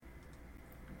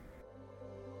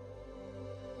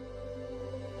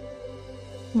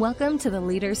Welcome to The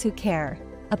Leaders Who Care,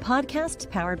 a podcast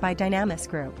powered by Dynamis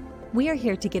Group. We are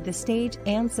here to give the stage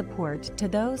and support to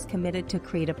those committed to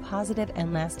create a positive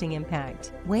and lasting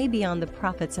impact, way beyond the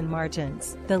profits and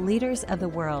margins, the leaders of the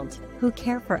world who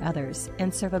care for others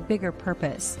and serve a bigger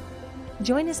purpose.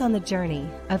 Join us on the journey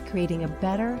of creating a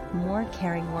better, more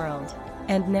caring world.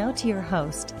 And now to your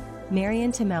host,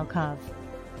 Marian Timelkov.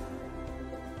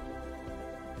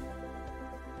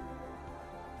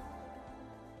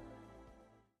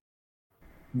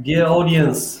 Dear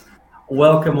audience,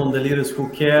 welcome on The Leaders Who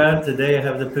Care. Today I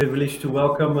have the privilege to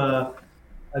welcome a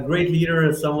great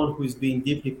leader, someone who's been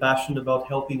deeply passionate about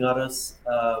helping others,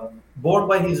 born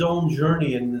by his own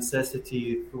journey and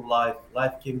necessity through life.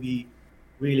 Life can be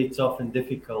really tough and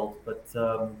difficult, but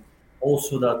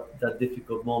also that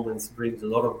difficult moments brings a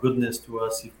lot of goodness to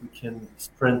us if we can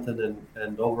strengthen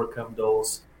and overcome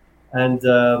those.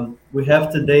 And we have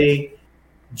today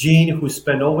Gene, who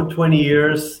spent over 20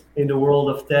 years in the world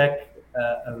of tech,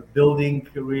 building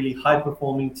really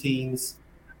high-performing teams,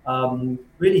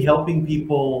 really helping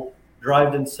people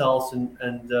drive themselves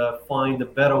and find a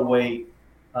better way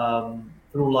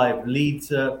through life.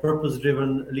 Leads a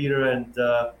purpose-driven leader and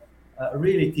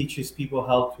really teaches people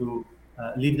how to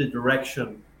lead the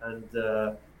direction and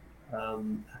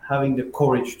having the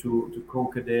courage to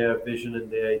conquer their vision and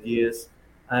their ideas.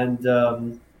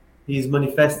 And he's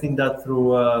manifesting that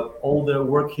through all the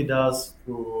work he does,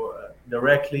 through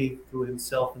directly through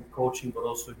himself and coaching, but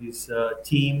also his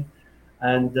team.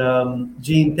 And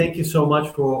Gene, thank you so much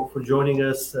for joining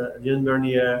us. Jean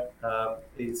Bernier,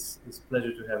 it's a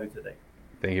pleasure to have you today.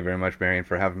 Thank you very much, Marian,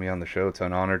 for having me on the show. It's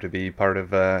an honor to be part of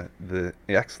the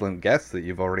excellent guests that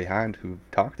you've already had who've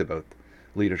talked about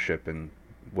leadership and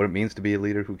what it means to be a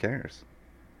leader who cares.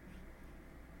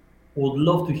 Would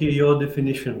love to hear your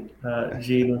definition,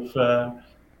 Gene,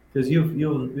 because you've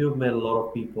met a lot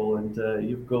of people and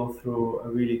you've gone through a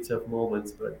really tough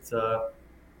moments. But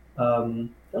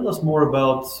tell us more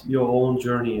about your own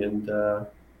journey and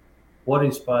what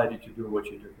inspired you to do what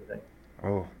you do today.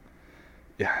 Oh,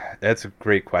 yeah, that's a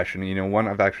great question. You know, one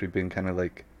I've actually been kind of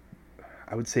like,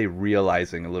 I would say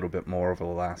realizing a little bit more over the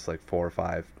last 4 or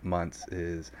 5 months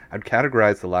is I'd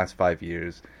categorize the last 5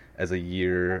 years as a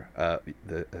year, a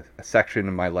section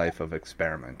in my life of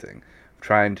experimenting,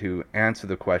 trying to answer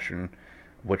the question,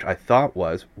 which I thought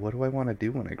was, what do I want to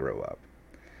do when I grow up?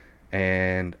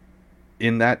 And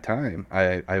in that time,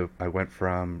 I went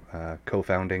from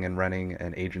co-founding and running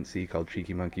an agency called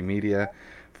Cheeky Monkey Media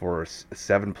for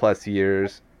 7+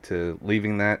 years, to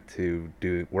leaving that, to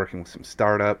working with some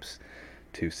startups,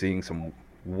 to seeing some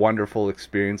wonderful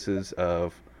experiences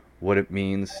of what it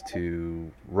means to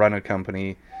run a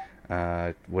company,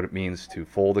 what it means to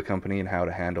fold a company and how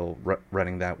to handle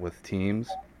running that with teams,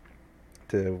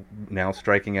 to now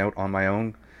striking out on my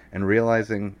own and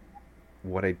realizing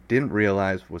what I didn't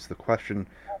realize was the question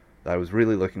that I was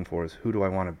really looking for is, who do I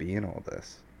want to be in all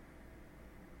this?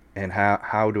 And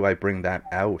how do I bring that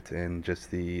out, and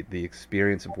just the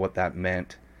experience of what that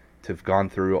meant to have gone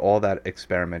through all that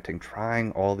experimenting,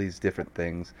 trying all these different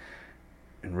things,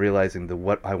 and realizing the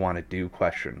what I want to do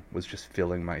question was just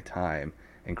filling my time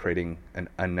and creating an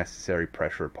unnecessary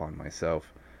pressure upon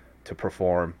myself to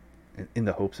perform in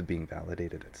the hopes of being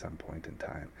validated at some point in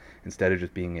time, instead of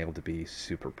just being able to be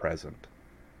super present.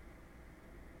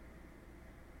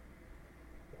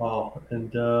 Wow.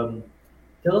 And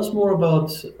tell us more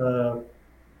about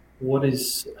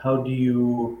how do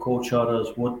you coach others?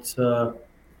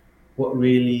 What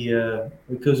really,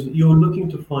 because you're looking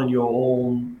to find your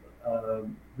own,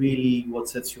 really what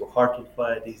sets your heart on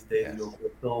fire these days, Yes. your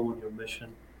fulfillment, your mission.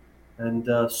 And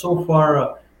so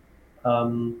far,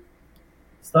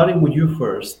 starting with you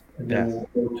first, and then Yes.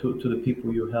 we'll go to the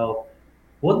people you help.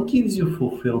 What gives you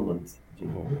fulfillment?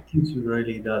 What gives you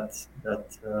really that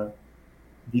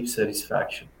deep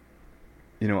satisfaction?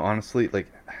 You know, honestly,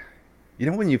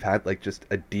 when you've had just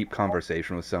a deep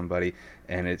conversation with somebody,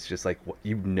 and it's just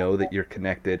you know that you're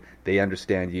connected, they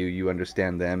understand you, you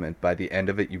understand them, and by the end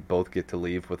of it, you both get to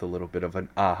leave with a little bit of an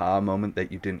aha moment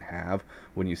that you didn't have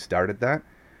when you started that.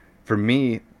 For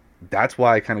me, that's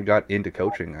why I kind of got into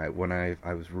coaching. When I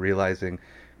was realizing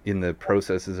in the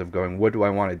processes of going, what do I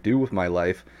want to do with my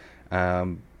life?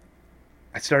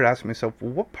 I started asking myself,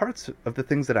 well, what parts of the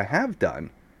things that I have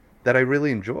done that I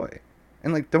really enjoy?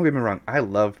 And don't get me wrong, I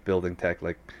love building tech.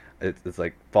 It's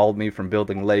followed me from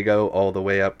building Lego all the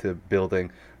way up to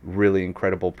building really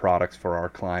incredible products for our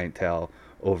clientele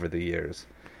over the years.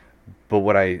 But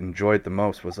what I enjoyed the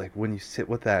most was when you sit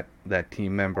with that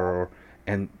team member,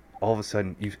 and all of a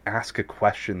sudden you ask a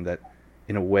question that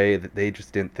in a way that they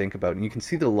just didn't think about, and you can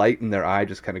see the light in their eye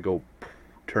just kind of go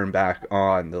turn back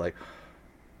on. They're like,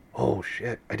 oh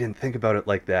shit, I didn't think about it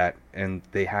like that. And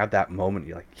they have that moment.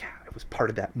 You're like, yeah, it was part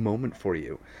of that moment for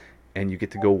you. And you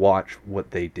get to go watch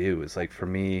what they do. It's like, for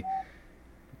me,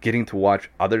 getting to watch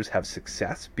others have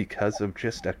success because of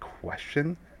just a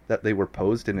question that they were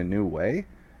posed in a new way.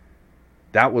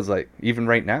 That was like, even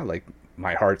right now, like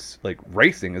my heart's like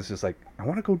racing. It's just like, I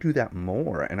want to go do that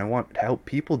more, and I want to help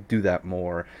people do that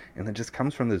more. And it just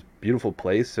comes from this beautiful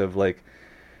place of like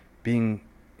being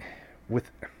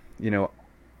with, you know,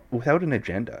 without an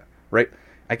agenda, right?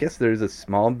 I guess there's a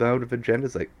small amount of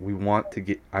agendas. Like, we want to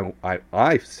get,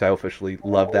 I selfishly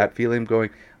love that feeling of going,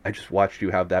 I just watched you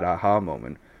have that aha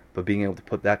moment. But being able to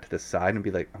put that to the side and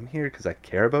be like, I'm here because I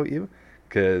care about you,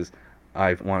 because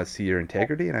I want to see your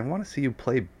integrity, and I want to see you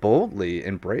play boldly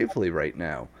and bravely right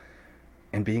now.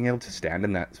 And being able to stand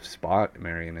in that spot,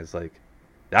 Marion, is like,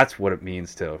 that's what it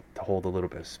means to hold a little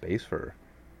bit of space for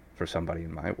somebody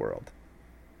in my world.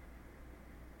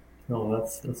 No,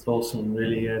 that's awesome,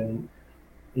 really. And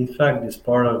in fact, it's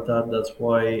part of that. That's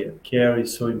why care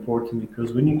is so important,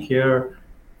 because when you care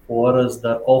for others,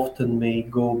 that often may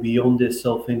go beyond their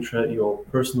self-interest, your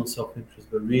personal self-interest,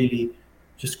 but really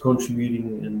just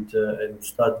contributing and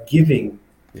start giving.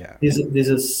 Yeah.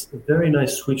 There's a very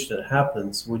nice switch that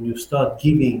happens when you start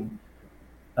giving.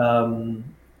 Um,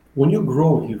 when you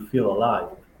grow, you feel alive,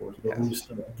 of course, but when you Yes.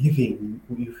 start giving,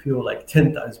 you feel like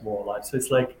 10 times more alive. So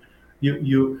it's like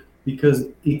you because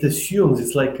it assumes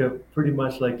it's like a pretty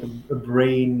much like a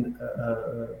brain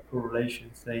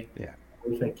correlation saying, Yeah.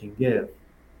 if I can give,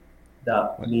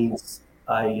 that What- means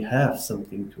I have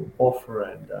something to offer,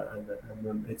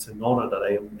 and it's an honor that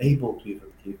I am able to even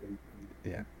give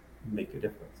Yeah. and make a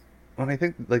difference. Well, and I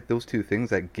think like those two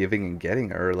things, like giving and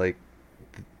getting, are like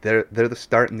they're the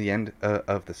start and the end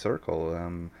of the circle.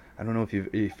 I don't know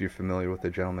if you're familiar with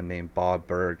a gentleman named Bob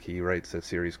Berg. He writes a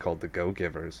series called The Go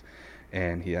Givers,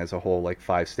 and he has a whole like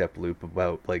 5-step loop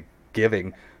about like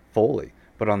giving fully.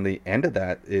 But on the end of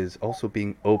that is also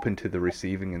being open to the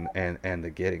receiving and the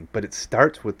getting. But it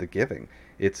starts with the giving.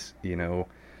 It's,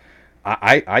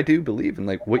 I do believe in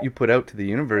like what you put out to the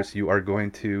universe, you are going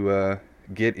to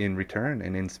get in return,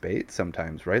 and in spades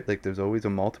sometimes, right? Like, there's always a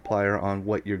multiplier on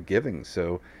what you're giving.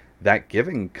 So that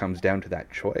giving comes down to that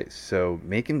choice. So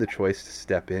making the choice to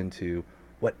step into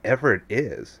whatever it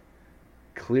is,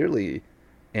 clearly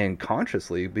and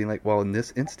consciously being like, well, in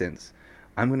this instance,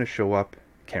 I'm going to show up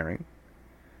caring,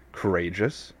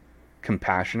 courageous,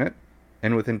 compassionate,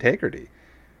 and with integrity.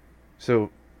 So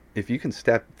if you can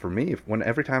step, for me, if when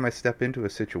every time I step into a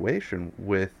situation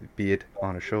with, be it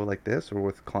on a show like this or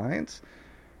with clients,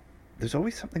 there's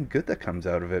always something good that comes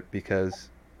out of it, because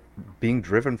being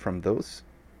driven from those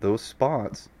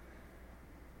spots,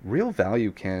 real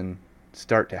value can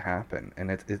start to happen. And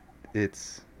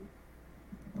it's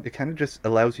it kind of just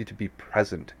allows you to be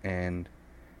present and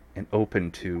open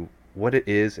to what it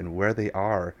is and where they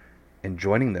are, and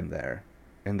joining them there,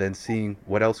 and then seeing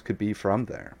what else could be from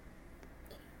there.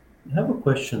 I have a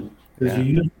question, because you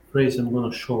Yeah. use the phrase "I'm going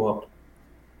to show up,"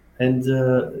 and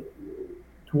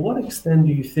to what extent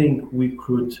do you think we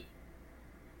could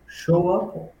show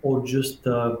up, or just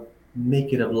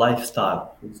make it a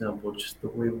lifestyle, for example, just the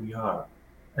way we are?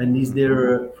 And is Mm,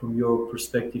 there, from your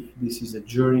perspective, this is a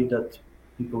journey that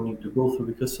people need to go through?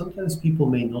 Because sometimes people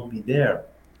may not be there,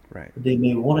 right. but they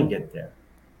may want to get there.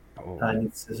 Oh, And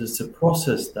it's a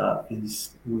process that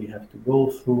is we have to go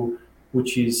through,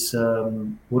 which is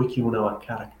working on our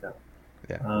character.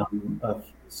 yeah.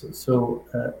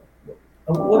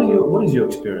 What is your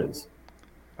experience?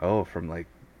 Oh, from like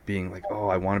being like, oh,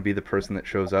 I want to be the person that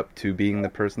shows up, to being the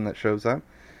person that shows up.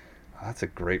 Oh, that's a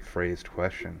great phrased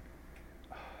question.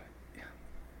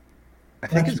 I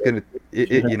think it's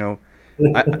Actually, gonna,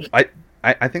 I,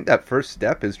 I, I think that first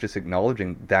step is just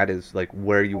acknowledging that is like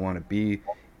where you want to be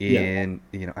yeah, in,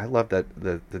 I love that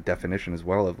the definition as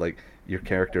well of like your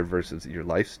character versus your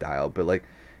lifestyle. But like,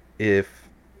 if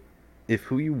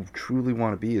who you truly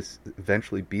want to be is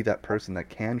eventually be that person that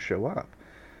can show up,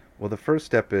 well, the first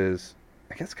step is,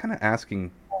 I guess, kind of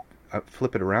asking,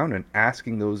 flip it around and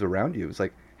asking those around you. It's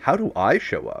like, how do I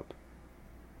show up?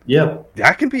 yeah,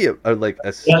 That can be like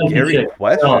a reality scary check.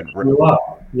 Well, question, you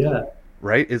are. Yeah,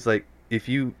 right? Is like, if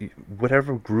you,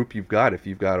 whatever group you've got, if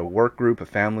you've got a work group, a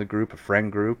family group, a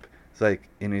friend group, it's like,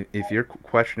 if you're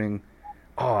questioning,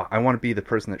 oh, I want to be the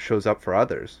person that shows up for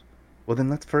others, well, then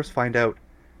let's first find out,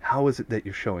 how is it that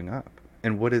you're showing up?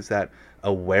 And what is that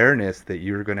awareness that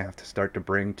you're going to have to start to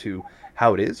bring to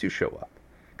how it is you show up?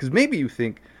 Because maybe you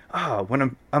think,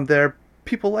 when I'm there,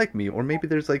 people like me, or maybe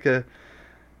there's like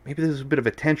maybe there's a bit of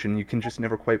a tension. You can just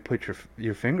never quite put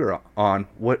your finger on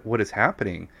what is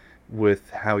happening. with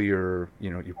how your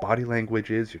your body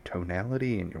language is, your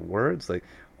tonality and your words, like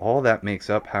all that makes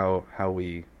up how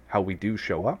we do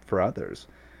show up for others.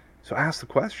 So ask the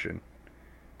question,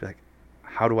 be like,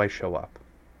 how do I show up?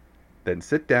 Then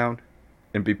sit down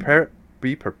and be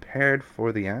prepared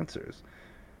for the answers,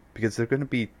 because they're going to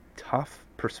be tough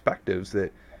perspectives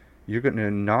that you're going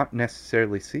to not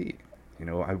necessarily see.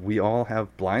 We all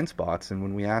have blind spots, and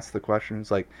when we ask the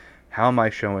questions like, how am I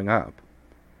showing up?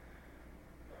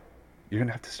 You're going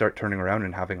to have to start turning around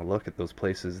and having a look at those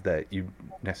places that you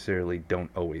necessarily don't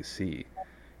always see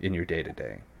in your day to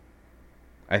day.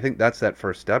 I think that's that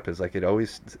first step, is like, it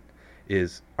always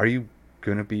is, are you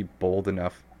going to be bold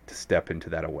enough to step into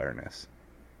that awareness?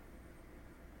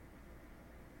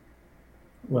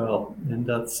 Well, and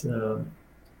that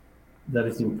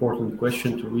is an important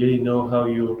question to really know how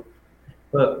you.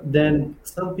 But then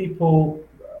some people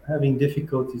having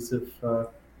difficulties of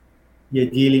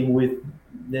dealing with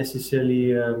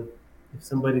necessarily if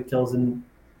somebody tells them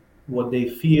what they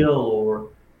feel, or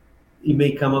it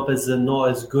may come up as not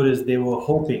as good as they were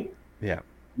hoping. Yeah.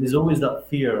 There's always that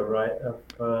fear, right?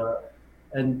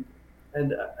 And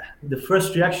and the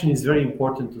first reaction is very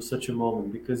important to such a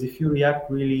moment, because if you react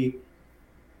really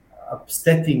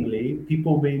upsettingly,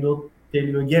 people may not tell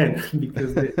you again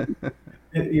because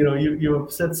you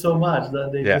upset so much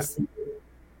that they Yeah. just,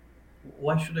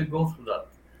 why should I go through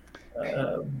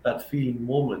that feeling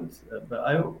moment? But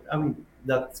I mean,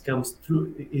 that comes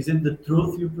through. Is it the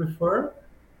truth you prefer,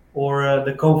 or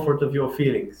the comfort of your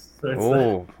feelings? So it's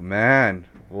Oh man,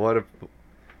 what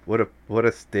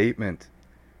a statement.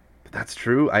 But that's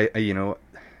true.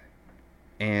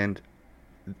 And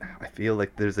I feel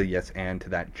like there's a yes and to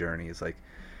that journey. It's like,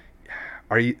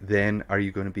 are you going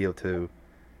to be able to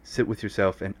sit with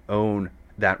yourself and own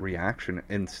that reaction?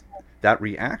 And that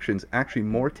reaction's actually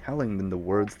more telling than the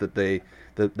words that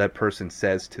that person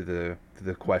says to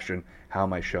the question, how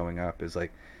am I showing up? Is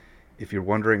like, if you're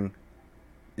wondering,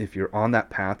 if you're on that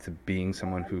path to being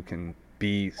someone who can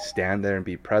stand there and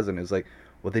be present, is like,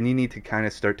 well, then you need to kind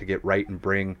of start to get right and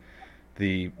bring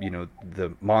the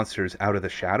monsters out of the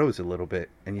shadows a little bit,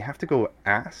 and you have to go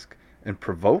ask and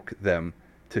provoke them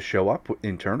to show up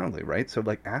internally, right? So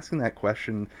like, asking that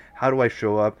question, how do I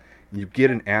show up? You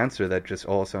get an answer that just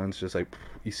all sounds just like,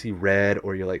 you see red,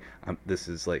 or you're like, this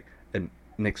is like an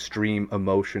extreme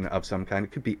emotion of some kind.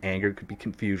 It could be anger, it could be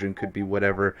confusion, could be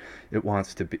whatever it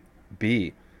wants to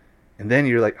be. And then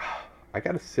you're like, oh, I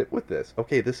got to sit with this.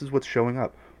 Okay, this is what's showing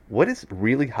up. What is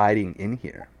really hiding in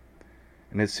here?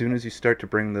 And as soon as you start to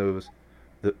bring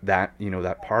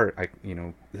that part,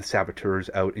 the saboteurs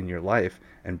out in your life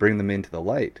and bring them into the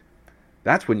light,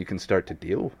 that's when you can start to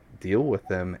deal with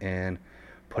them and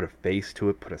put a face to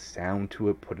it, put a sound to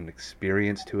it, put an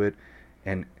experience to it,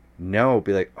 and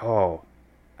be like, oh,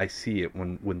 I see it.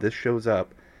 When this shows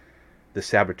up, the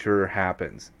saboteur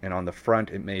happens, and on the front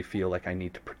it may feel like I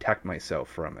need to protect myself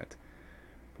from it.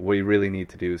 But what you really need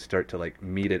to do is start to like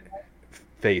meet it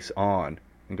face on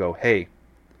and go, hey,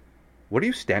 what are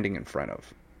you standing in front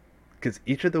of? Because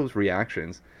each of those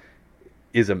reactions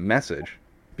is a message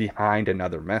behind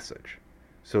another message.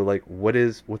 So like,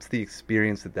 what's the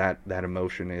experience that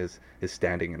emotion is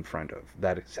standing in front of,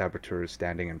 that saboteur is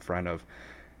standing in front of,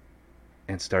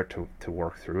 and start to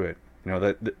work through it.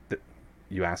 That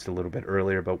you asked a little bit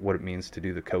earlier about what it means to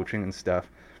do the coaching and stuff.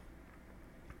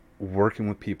 Working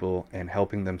with people and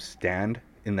helping them stand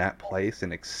in that place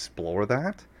and explore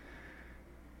that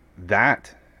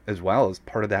as well as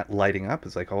part of that lighting up.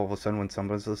 Is like, all of a sudden when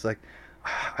someone's just like,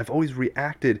 I've always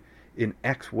reacted in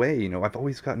X way, I've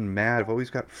always gotten mad, I've always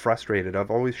got frustrated,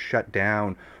 I've always shut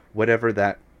down, whatever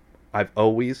that I've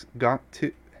always got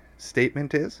to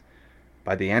statement is.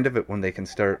 By the end of it, when they can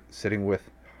start sitting with,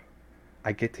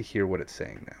 I get to hear what it's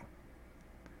saying now.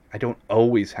 I don't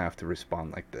always have to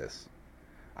respond like this.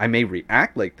 I may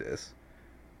react like this,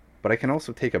 but I can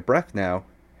also take a breath now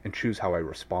and choose how I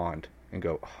respond and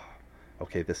go, oh,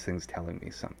 okay, this thing's telling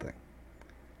me something.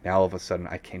 Now all of a sudden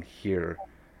I can hear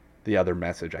the other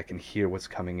message. I can hear what's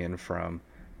coming in from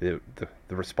the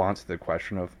response to the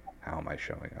question of, how am I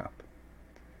showing up?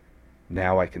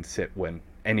 Now I can sit when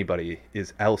anybody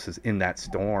else is in that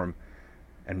storm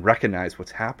and recognize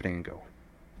what's happening and go,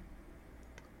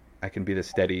 I can be the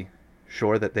steady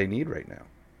shore that they need right now.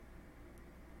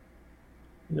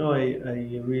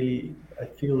 I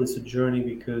feel it's a journey,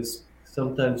 because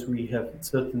sometimes we have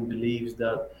certain beliefs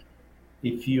that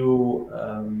if you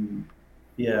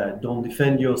don't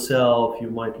defend yourself, you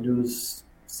might lose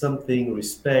something,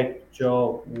 respect,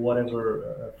 job,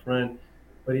 whatever, friend.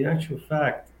 But in actual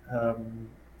fact,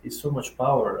 there's so much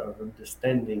power of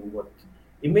understanding what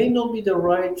it may not be the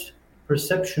right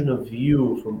perception of you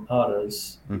from others,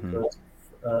 because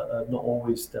not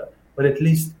always that, but at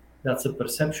least that's a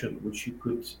perception which you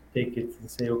could take it and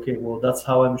say, okay, well, that's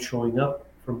how I'm showing up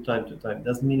from time to time.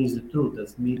 Doesn't mean it's the truth.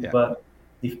 Doesn't mean, but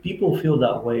if people feel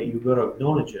that way, you got to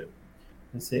acknowledge it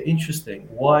and say, interesting,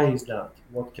 why is that?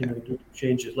 What can I do to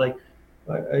change it? Like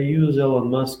I use Elon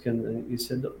Musk, and he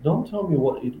said, don't tell me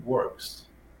what it works.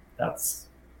 That's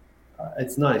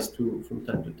it's nice to from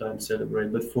time to time celebrate,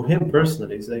 but for him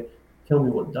personally, he's like, tell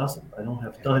me what doesn't. I don't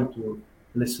have time to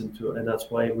listen to, and that's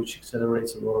why which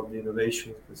accelerates a lot of the innovation,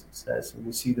 the success, and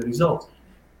we see the results.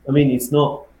 I mean, it's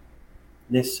not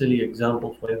necessarily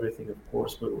example for everything, of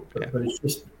course, but it's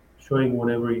just showing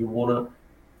whenever you want to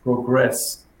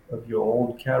progress of your own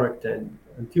character, and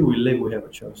until we live, we have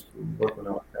a chance to work on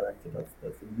our character.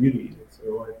 That's the beauty.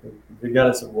 So I think,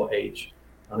 regardless of what age,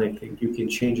 and I think you can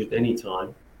change it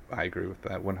anytime. I agree with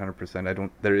that 100%.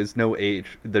 There is no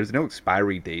age, there's no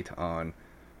expiry date on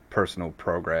personal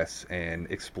progress and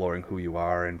exploring who you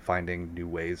are and finding new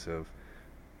ways of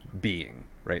being,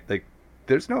 right? Like,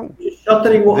 there's no, these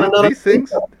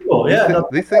things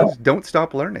don't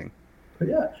stop learning.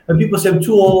 Yeah, and people say I'm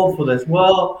too old for this.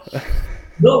 Well,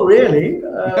 not really.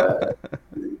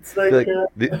 It's like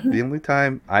the only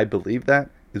time I believe that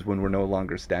is when we're no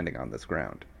longer standing on this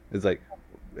ground. It's like,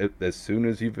 as soon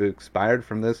as you've expired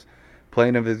from this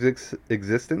plane of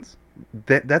existence,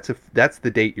 that's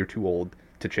the date you're too old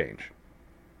to change.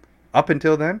 Up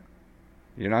until then,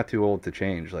 you're not too old to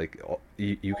change. Like,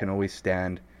 you can always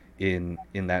stand in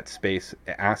that space,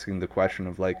 asking the question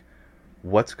of, like,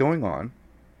 what's going on.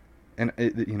 And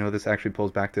this actually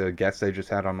pulls back to a guest I just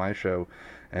had on my show,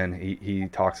 and he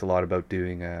talks a lot about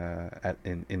doing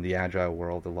in the agile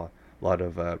world a lot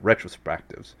of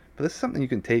retrospectives. But this is something you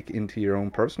can take into your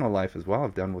own personal life as well.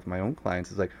 I've done with my own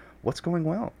clients. Is like, what's going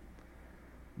well?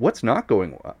 What's not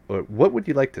going well? Or what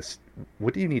do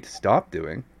you need to stop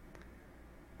doing?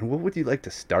 And what would you like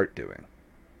to start doing?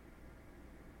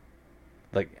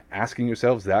 Like, asking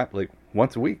yourselves that, like,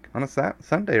 once a week on a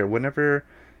Sunday, or whenever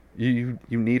you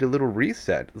need a little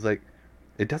reset. It's like,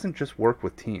 it doesn't just work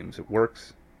with teams. It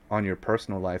works on your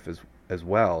personal life as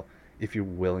well, if you're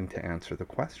willing to answer the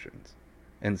questions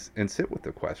and sit with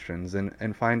the questions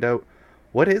and find out,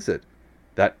 what is it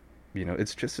that,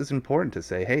 it's just as important to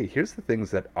say, hey, here's the things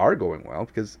that are going well,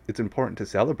 because it's important to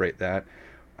celebrate that.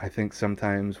 I think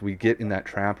sometimes we get in that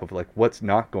trap of, like, what's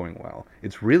not going well.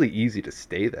 It's really easy to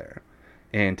stay there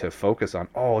and to focus on,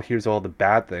 oh, here's all the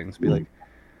bad things. Be like,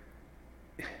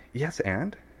 yes,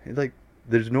 and like,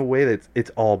 there's no way that it's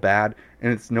all bad,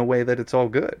 and it's no way that it's all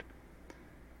good.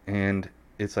 And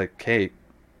it's like, okay,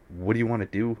 what do you want to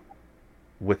do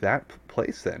with that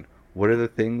place then? What are the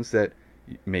things that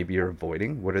maybe you're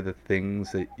avoiding? What are the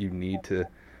things that you need to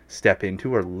step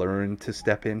into or learn to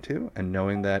step into? And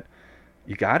knowing that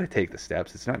you got to take the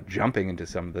steps. It's not jumping into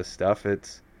some of this stuff.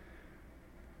 It's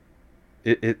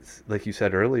like you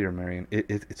said earlier, Marion,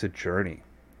 it's a journey.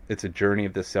 It's a journey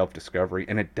of this self-discovery,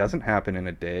 and it doesn't happen in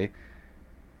a day.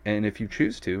 And if you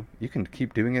choose to, you can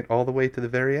keep doing it all the way to the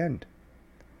very end.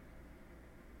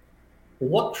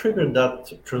 What triggered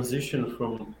that transition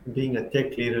from being a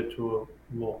tech leader to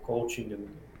more coaching, and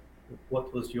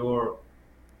what was your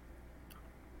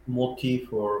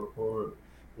motive, or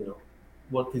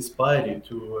what inspired you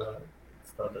to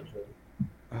start that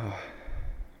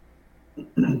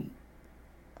journey?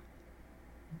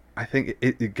 I think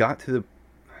it got to the...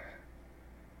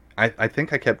 I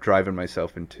think I kept driving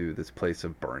myself into this place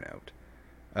of burnout,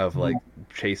 of like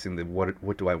chasing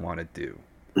what do I want to do,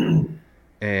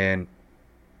 and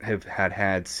have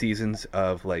had seasons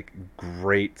of like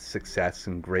great success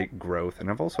and great growth,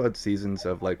 and I've also had seasons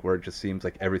of like where it just seems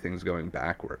like everything's going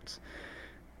backwards,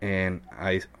 and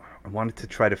I wanted to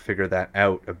try to figure that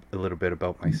out a little bit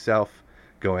about myself,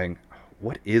 going,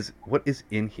 what is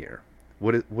in here,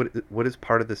 what is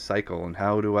part of this cycle, and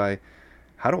how do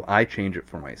I change it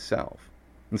for myself?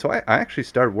 And so I actually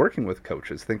started working with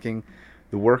coaches, thinking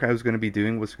the work I was going to be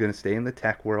doing was going to stay in the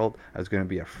tech world. I was going to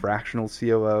be a fractional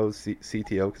COO,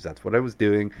 CTO, because that's what I was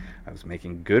doing. I was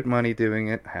making good money doing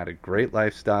it. I had a great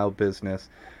lifestyle business.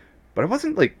 But I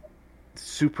wasn't like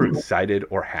super excited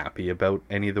or happy about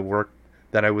any of the work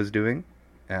that I was doing.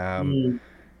 And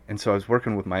so I was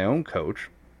working with my own coach,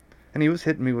 and he was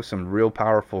hitting me with some real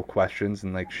powerful questions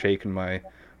and like shaking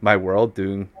my world,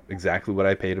 doing exactly what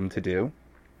I paid him to do.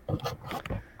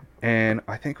 And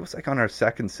I think it was like on our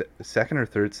second or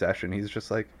third session, he's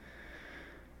just like,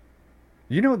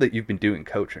 you know that you've been doing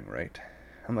coaching, right?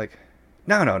 I'm like,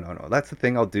 no. That's the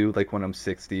thing I'll do like when I'm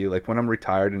 60, like when I'm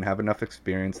retired and have enough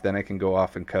experience, then I can go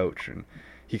off and coach. And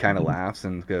he kind of laughs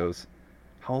and goes,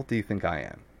 how old do you think I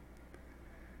am?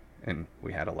 And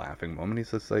we had a laughing moment.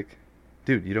 He's just like,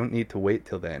 dude, you don't need to wait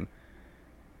till then.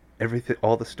 Everything,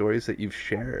 all the stories that you've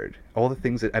shared, all the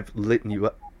things that I've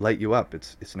light you up.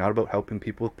 It's not about helping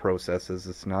people with processes.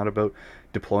 It's not about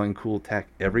deploying cool tech.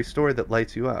 Every story that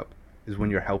lights you up is when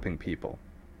you're helping people.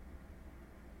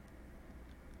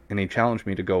 And he challenged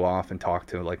me to go off and talk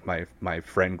to like my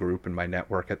friend group and my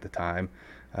network at the time,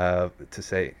 to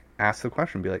say, ask the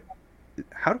question, be like,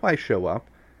 how do I show up?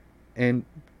 And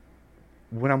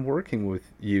when I'm working with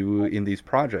you in these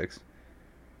projects,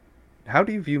 how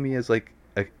do you view me as like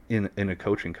in a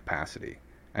coaching capacity?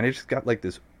 And I just got like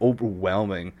this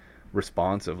overwhelming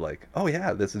response of like, oh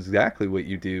yeah, this is exactly what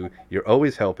you do. You're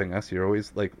always helping us. You're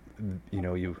always like,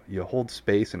 you hold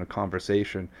space in a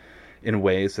conversation in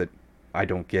ways that I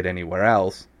don't get anywhere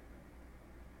else.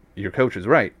 Your coach is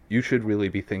right. You should really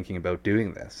be thinking about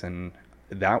doing this. And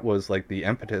that was like the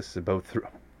impetus about,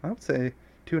 I would say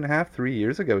 2.5, 3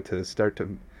 years ago, to start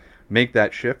to make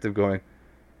that shift of going,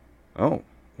 oh,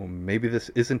 well, maybe this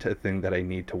isn't a thing that I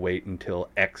need to wait until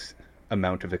X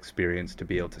amount of experience to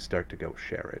be able to start to go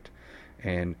share it.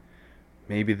 And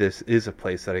maybe this is a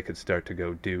place that I could start to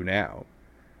go do now.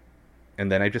 And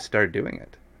then I just started doing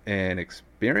it and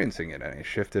experiencing it. And I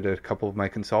shifted a couple of my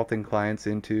consulting clients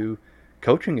into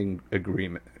coaching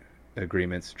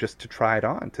agreements just to try it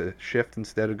on, to shift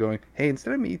instead of going, hey,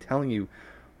 instead of me telling you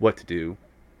what to do,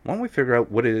 why don't we figure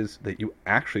out what it is that you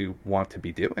actually want to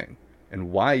be doing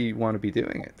and why you want to be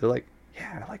doing it? They're like,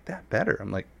 yeah, I like that better.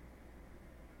 I'm like,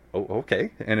 oh,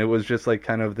 okay. And it was just like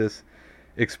kind of this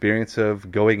experience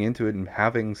of going into it and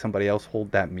having somebody else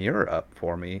hold that mirror up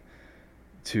for me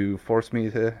to force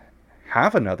me to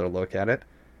have another look at it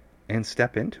and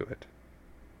step into it.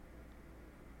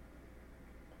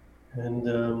 And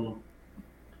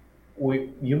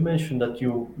you mentioned that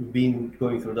you've been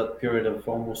going through that period of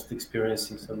almost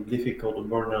experiencing some difficult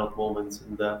burnout moments.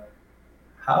 And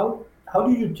how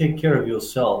do you take care of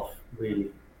yourself, really,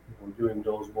 during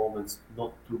those moments,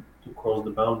 not to cross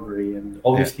the boundary? And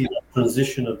obviously, the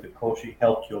transition of the coaching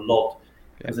helped you a lot,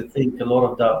 because I think a lot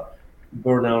of that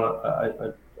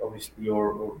burnout, obviously,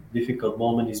 your difficult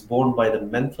moment is born by the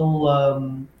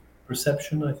mental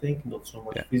perception, I think, not so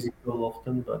much physical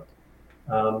often, but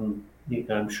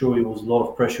I'm sure it was a lot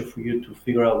of pressure for you to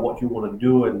figure out what you want to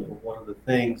do and what are the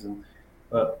things, and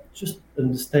just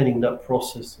understanding that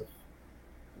process of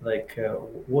like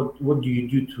what do you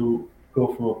do to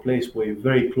go from a place where you're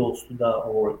very close to that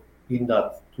or in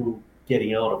that to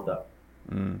getting out of that.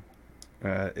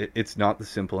 It's not the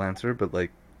simple answer, but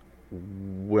like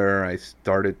where I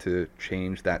started to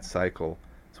change that cycle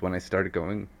is when I started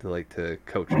going to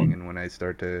coaching, and when I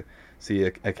start to see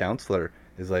a counselor,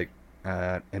 is like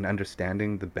and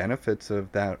understanding the benefits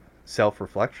of that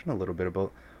self-reflection a little bit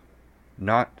about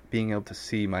not being able to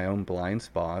see my own blind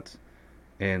spots,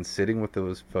 and sitting with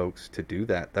those folks to do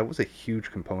that. That was a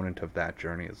huge component of that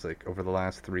journey. It's like over the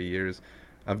last 3 years,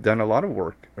 I've done a lot of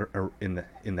work in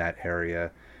that area,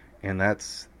 and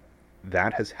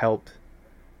that has helped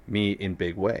me in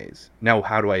big ways. Now,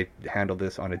 how do I handle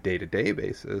this on a day-to-day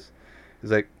basis?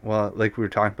 It's like, well, like we were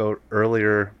talking about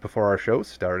earlier before our show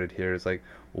started here, is like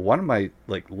one of my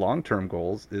like long-term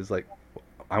goals is like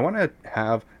I want to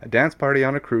have a dance party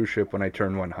on a cruise ship when I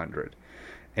turn 100.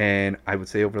 And I would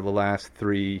say over the last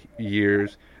 3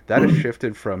 years, that has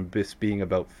shifted from this being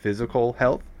about physical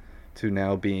health to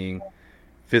now being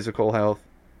physical health,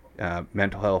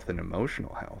 mental health, and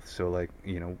emotional health. So like,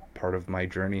 part of my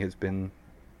journey has been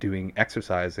doing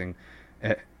exercising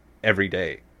every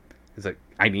day. It's like,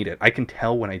 I need it. I can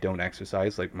tell when I don't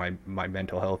exercise, like my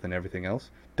mental health and everything else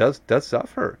does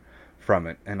suffer from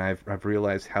it. And I've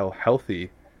realized how healthy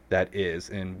that is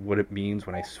and what it means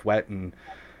when I sweat and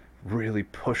really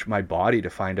push my body to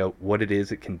find out what it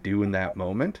is it can do in that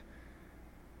moment.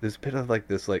 There's a bit of like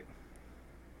this like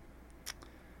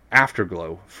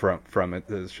afterglow from it.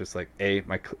 It's just like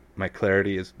my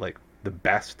clarity is like the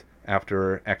best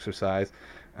after exercise.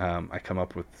 I come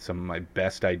up with some of my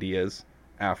best ideas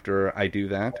after I do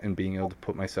that, and being able to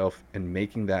put myself and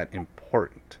making that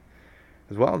important.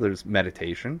 As well, there's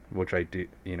meditation, which I do,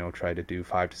 try to do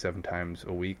 5 to 7 times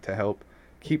a week to help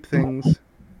keep things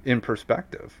in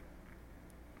perspective.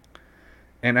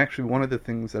 And actually, one of the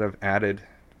things that I've added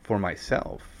for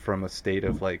myself from a state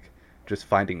of like just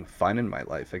finding fun in my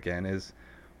life again is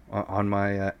on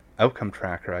my outcome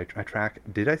tracker. I track,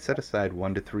 did I set aside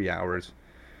 1 to 3 hours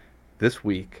this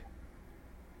week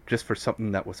just for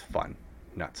something that was fun?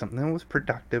 Not something that was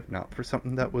productive, not for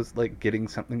something that was like getting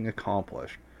something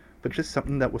accomplished, but just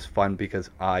something that was fun because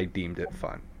I deemed it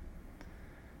fun.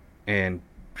 And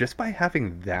just by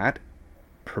having that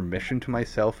permission to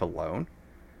myself alone,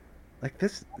 like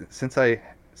this, since I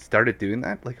started doing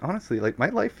that, like honestly, like my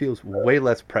life feels way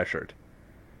less pressured.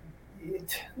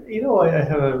 I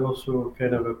have also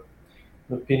kind of an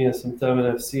opinion sometimes, and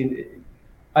I've seen.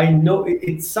 I know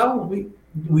it sounds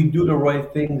we do the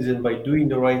right things, and by doing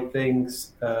the right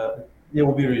things, there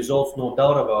will be results, no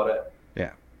doubt about it.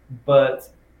 Yeah. But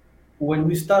when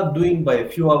we start doing by a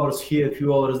few hours here, a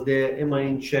few hours there, am I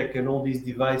in check, and all these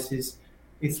devices,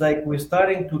 it's like we're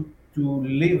starting to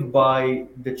live by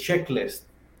the checklist.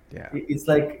 Yeah. It's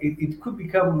like it could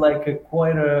become like a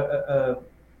quite a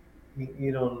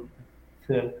you know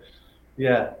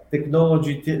yeah,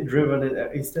 technology driven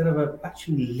instead of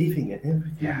actually living it.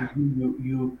 Everything you Yeah. do,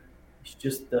 you it's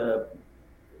just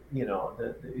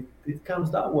it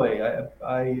comes that way.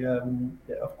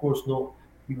 Of course, no,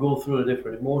 you go through the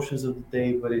different emotions of the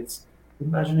day, but it's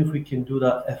imagine if we can do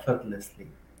that effortlessly.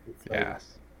 It's like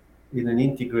Yes. in an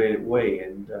integrated way,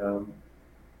 and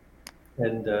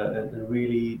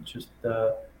really just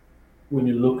when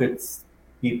you look at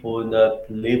people that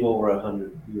live over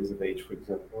 100 years of age, for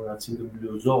example, that's in the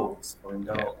blue zones. Find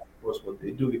Yeah. out, of course, what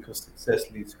they do because success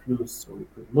leaves clues, so we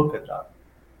could look at that.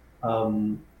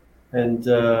 Um, and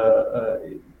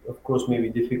of course, maybe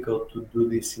difficult to do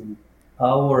this in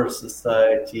our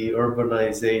society,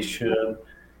 urbanization.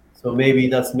 So maybe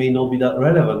that may not be that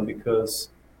relevant because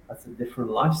that's a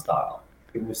different lifestyle.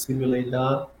 Can we simulate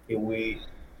that? Can we?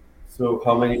 So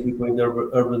how many people in the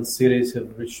urban cities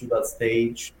have reached to that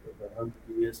stage of 100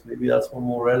 years? Maybe that's one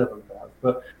more relevant to us.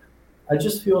 But I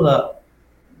just feel that,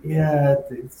 yeah,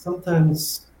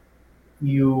 sometimes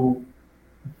you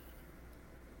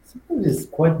sometimes it's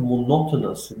quite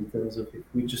monotonous in terms of if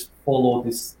we just follow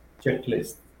this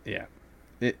checklist. Yeah.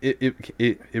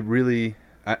 It really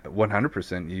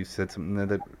 100%. You said something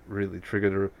that really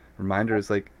triggered a reminder. Is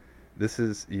like, this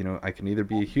is, I can either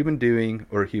be a human doing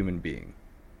or a human being.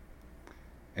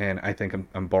 And I think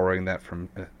I'm borrowing that from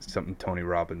something Tony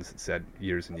Robbins had said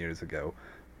years and years ago,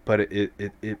 but it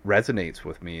resonates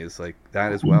with me. Is like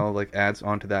that as well. Like adds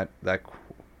onto that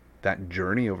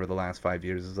journey over the last 5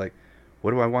 years. Is like,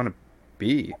 what do I want to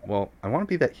be? Well, I want to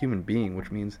be that human being,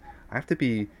 which means I have to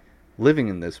be living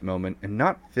in this moment and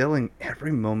not filling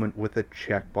every moment with a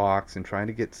checkbox and trying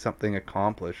to get something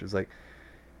accomplished. Is like,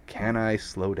 can I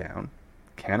slow down?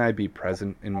 Can I be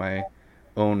present in my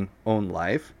own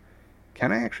life?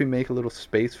 Can I actually make a little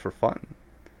space for fun?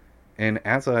 And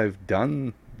as I've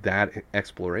done that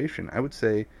exploration, I would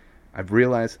say I've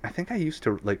realized I think I used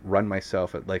to like run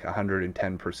myself at like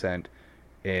 110%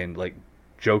 and like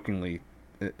jokingly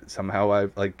somehow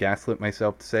I've like gaslit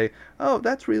myself to say, "Oh,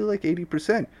 that's really like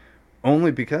 80%."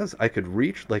 Only because I could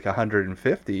reach like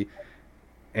 150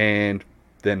 and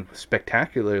then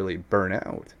spectacularly burn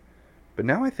out. But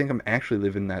now I think I'm actually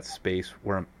living in that space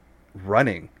where I'm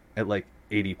running at like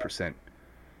 80%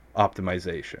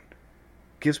 optimization.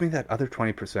 Gives me that other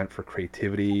 20% for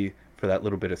creativity, for that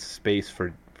little bit of space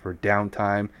for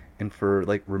downtime, and for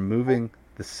like removing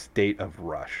the state of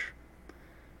rush.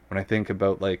 When I think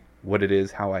about like what it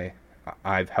is, how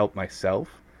I've helped myself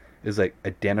is like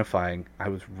identifying I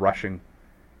was rushing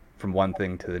from one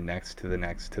thing to the next, to the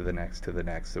next, to the next, to the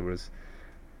next. There was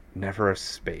never a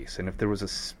space. And if there was a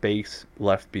space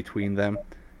left between them,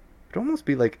 it'd almost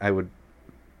be like I would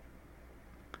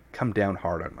come down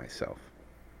hard on myself.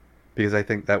 Because I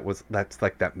think that's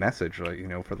like that message,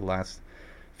 like, for the last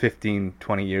 15,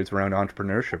 20 years around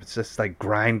entrepreneurship. It's just like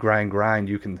grind, grind, grind.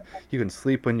 You can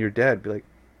sleep when you're dead. Be like,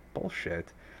 bullshit.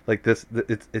 Like this,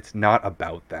 it's not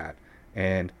about that.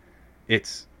 And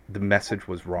the message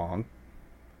was wrong.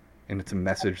 And it's a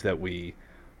message that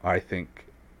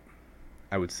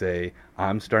I would say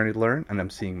I'm starting to learn, and I'm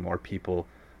seeing more people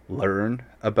learn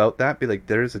about that. Be like,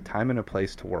 there's a time and a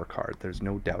place to work hard. There's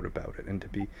no doubt about it.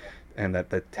 And that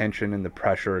the tension and the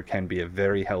pressure can be a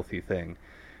very healthy thing.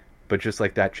 But just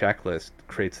like that checklist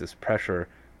creates this pressure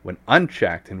when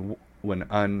unchecked, and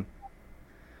when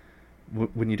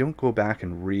you don't go back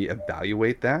and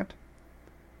reevaluate that,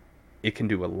 it can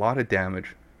do a lot of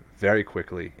damage very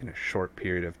quickly in a short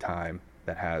period of time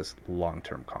that has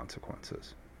long-term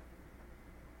consequences.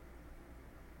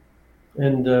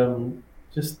 And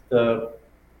just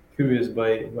curious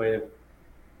by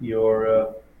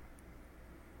your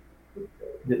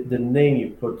the name you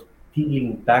put,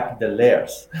 peeling back the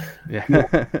layers.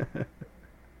 Yeah.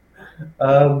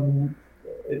 um,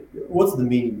 what's the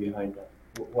meaning behind that?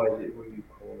 What do you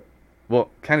call it? Well,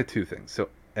 kind of two things. So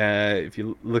if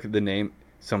you look at the name,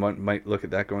 someone might look at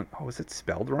that going, "Oh, is it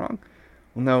spelled wrong?"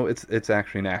 Well, no, it's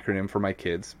actually an acronym for my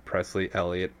kids: Presley,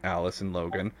 Elliot, Alice, and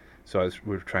Logan. So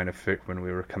we were trying to figure when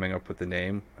we were coming up with the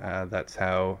name. That's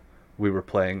how we were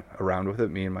playing around with it,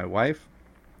 me and my wife.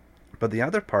 But the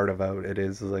other part about it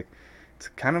is like it's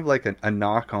kind of like a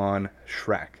knock on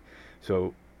Shrek.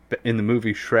 So in the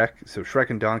movie Shrek, so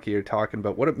Shrek and Donkey are talking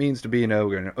about what it means to be an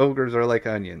ogre, and ogres are like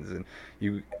onions, and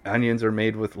onions are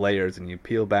made with layers, and you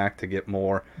peel back to get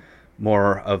more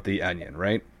of the onion,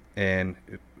 right? And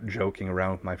joking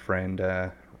around with my friend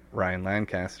Ryan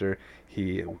Lancaster,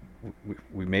 we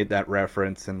made that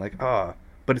reference, and like,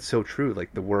 but it's so true.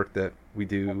 Like the work that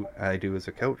I do as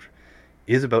a coach,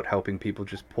 is about helping people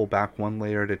just pull back one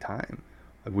layer at a time.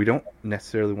 We don't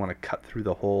necessarily want to cut through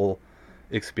the whole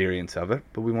experience of it,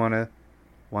 but we want to,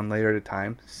 one layer at a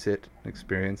time, sit,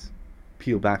 experience,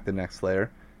 peel back the next layer,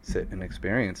 sit and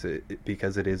experience it,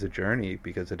 because it is a journey,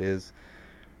 because it is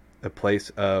a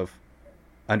place of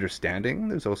understanding.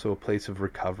 There's also a place of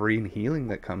recovery and healing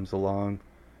that comes along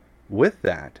with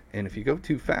that. And if you go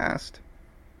too fast,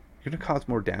 you're going to cause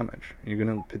more damage. You're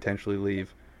going to potentially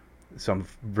leave some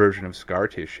version of scar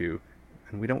tissue,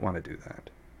 and we don't want to do that.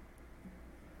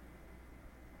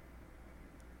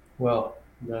 Well,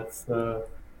 that's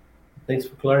thanks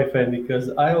for clarifying,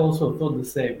 because I also thought the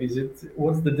same.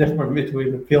 What's the difference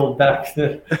between the peel back?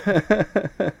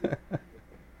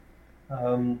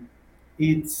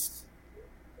 It's,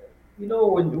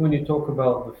 when you talk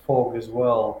about the fog as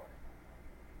well,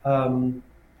 how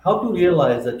to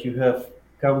realize that you have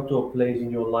come to a place in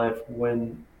your life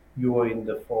when you are in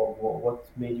the fog? What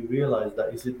made you realize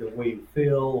that? Is it the way you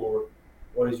feel, or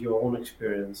what is your own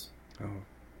experience?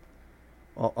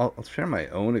 Oh, I'll share my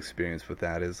own experience with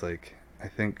that. Is like, I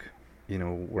think,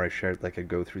 where I shared, like, I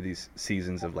go through these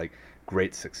seasons of like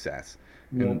great success,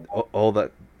 Yeah. and all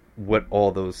that, what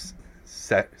all those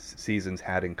seasons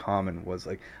had in common was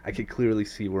like I could clearly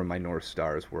see where my North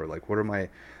Stars were. Like, what are my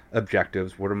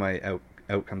objectives? What are my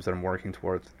outcomes that I'm working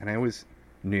towards? And I always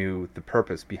knew the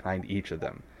purpose behind each of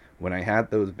them. When I had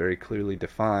those very clearly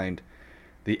defined,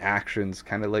 the actions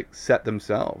kind of like set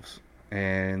themselves,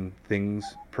 and things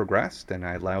progressed, and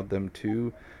I allowed them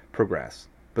to progress.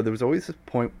 But there was always this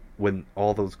point when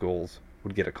all those goals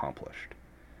would get accomplished.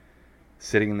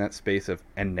 Sitting in that space of,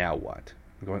 and now what?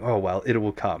 Going, oh, well, it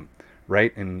will come,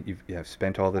 right? And you've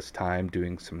spent all this time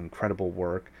doing some incredible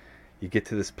work. You get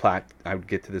to this I would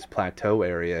get to this plateau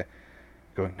area,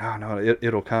 going, no,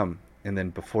 it'll come. And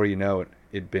then before you know it,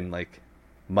 it'd been like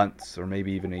months or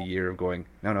maybe even a year of going,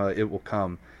 no, it will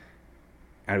come.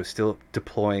 I was still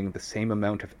deploying the same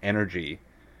amount of energy,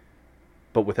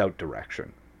 but without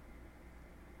direction.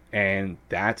 And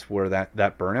that's where that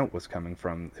burnout was coming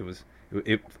from.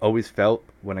 It always felt,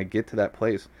 when I get to that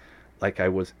place, like I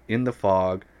was in the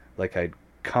fog, like I'd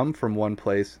come from one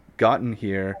place, gotten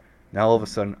here, now all of a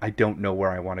sudden I don't know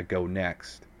where I want to go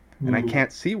next. And I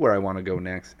can't see where I want to go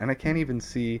next, and I can't even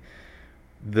see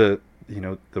the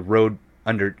road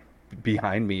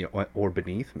behind me or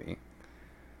beneath me.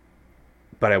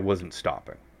 But I wasn't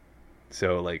stopping.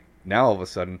 So like now all of a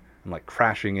sudden I'm like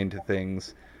crashing into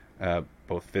things,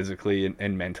 both physically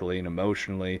and mentally and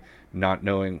emotionally, not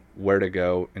knowing where to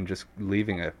go, and just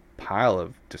leaving a pile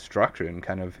of destruction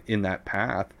kind of in that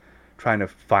path, trying to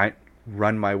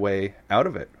run my way out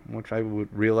of it, which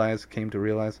came to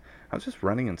realize I was just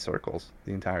running in circles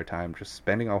the entire time, just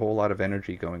spending a whole lot of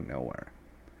energy going nowhere.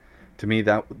 To me,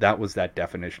 that was that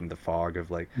definition of the fog of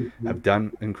like, I've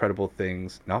done incredible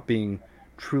things, not being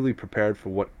truly prepared for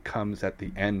what comes at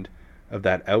the end of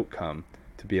that outcome,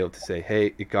 to be able to say,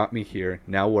 hey, it got me here,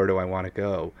 now where do I want to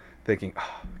go? Thinking,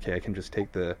 okay, I can just take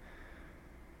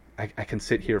I can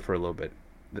sit here for a little bit.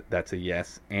 That's a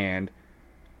yes. And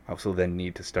I also then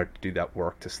need to start to do that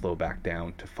work to slow back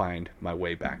down, to find my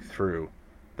way back through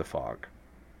the fog.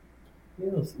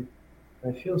 Yes,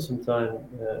 I feel sometimes,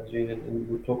 Jane, and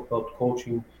we talk about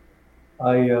coaching.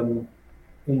 I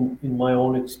in my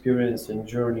own experience and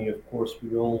journey, of course,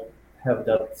 we all have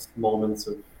that moments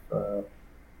of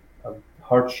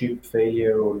hardship,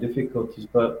 failure, or difficulties.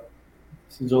 But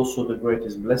this is also the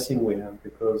greatest blessing we have,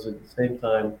 because at the same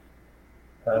time,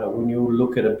 when you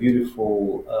look at a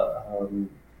beautiful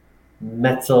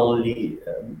metally,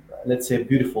 let's say a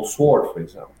beautiful sword, for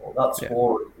example, that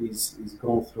sword is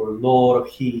going through a lot of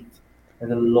heat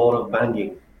and a lot of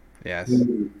banging, Yes,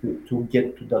 to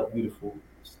get to that beautiful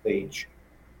stage.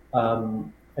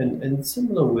 And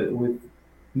similar with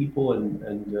people, and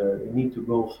they need to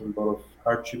go through a lot of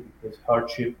hardship, because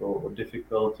hardship or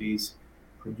difficulties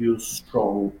produce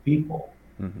strong people.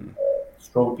 mm-hmm.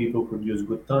 Strong people produce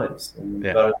good times, and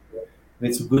Yeah. but if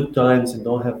it's good times and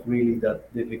don't have really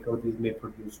that difficulties, may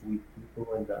produce weak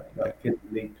people, and that can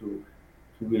lead to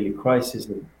really crisis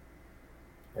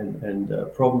and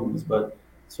problems. But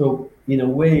so in a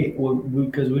way,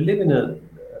 because we live in a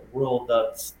world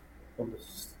that's on the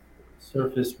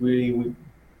surface, really, we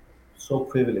so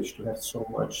privileged to have so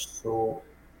much, so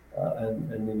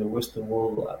and in the Western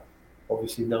world,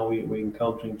 obviously now we're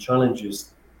encountering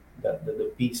challenges that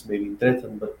the peace may be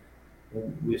threatened, but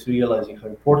we're realizing how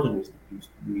important it is the peace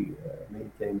to be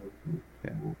maintained, and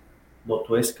Yeah. to not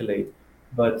to escalate.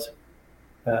 But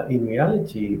in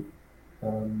reality,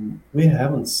 we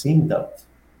haven't seen that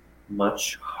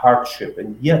much hardship,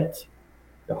 and yet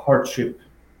the hardship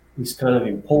is kind of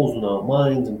imposed on our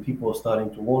minds, and people are starting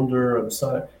to wonder. I'm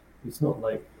sorry, it's not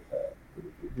like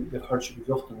the hardship is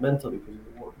often mental, because in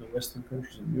the Western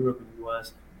countries, in Europe and the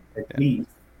US, at Yeah. least,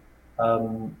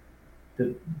 um,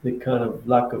 the kind of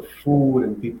lack of food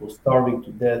and people starving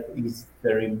to death is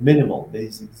very minimal. There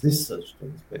exist such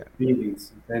things, but Yeah. really,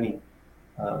 if any,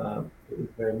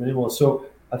 it's very minimal. So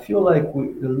I feel like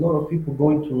a lot of people go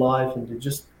into life and they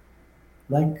just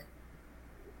like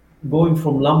going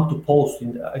from lamp to post.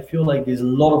 And I feel like there's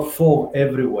a lot of fog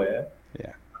everywhere.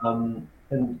 Yeah.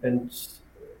 And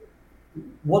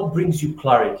what brings you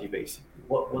clarity, basically?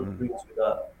 What Mm. brings you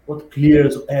that? What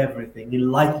clears everything?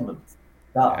 Enlightenment.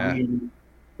 That Yeah. really,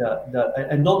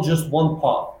 and not just one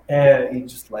part. It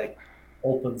just like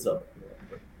opens up.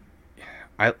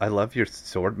 I love your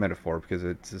sword metaphor, because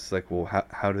it's just like, well,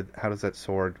 how does that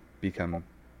sword become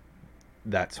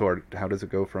that sword? How does it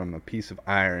go from a piece of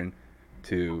iron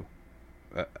to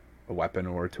a weapon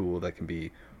or a tool that can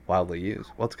be wildly used?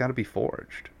 Well, it's got to be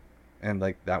forged. And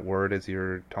like that word, as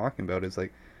you're talking about, is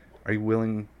like, are you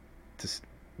willing to?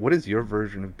 What is your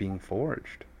version of being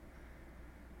forged?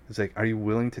 It's like, are you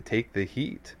willing to take the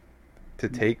heat, to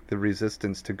take the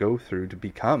resistance, to go through, to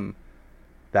become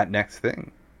that next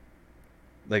thing?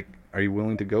 Like, are you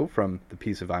willing to go from the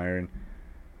piece of iron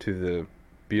to the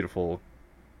beautiful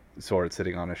sword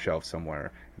sitting on a shelf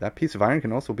somewhere? That piece of iron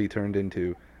can also be turned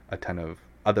into a ton of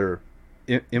other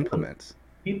implements.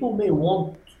 People may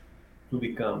want to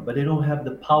become, but they don't have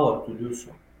the power to do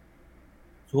so.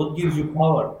 So what gives you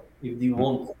power if they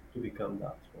want to become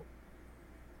that? So,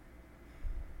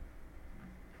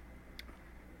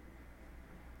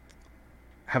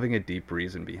 Having a deep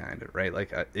reason behind it, right?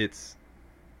 Like, it's,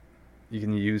 you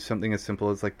can use something as simple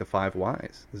as like the 5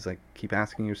 whys. It's like, keep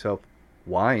asking yourself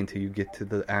why until you get to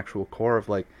the actual core of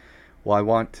like, well, I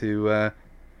want to, I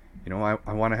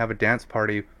want to have a dance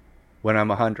party when I'm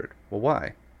 100. Well,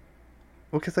 why?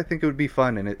 Well, because I think it would be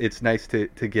fun, and it's nice to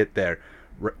get there.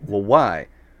 Well, why?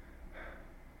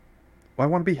 Well,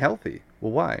 I want to be healthy.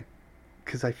 Well, why?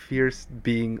 Because I fear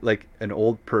being like an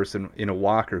old person in a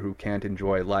walker who can't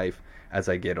enjoy life as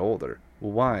I get older.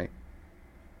 Well, why?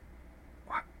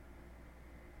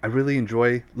 I really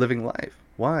enjoy living life.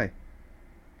 Why?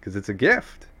 Because it's a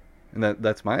gift, and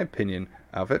that's my opinion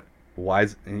of it. Why?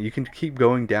 And you can keep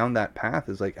going down that path.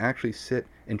 Is like, actually sit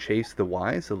and chase the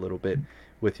whys a little bit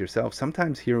with yourself.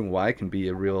 Sometimes hearing why can be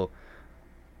a real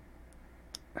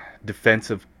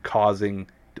defensive causing.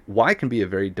 Why can be a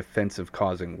very defensive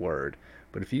causing word.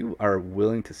 But if you are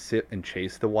willing to sit and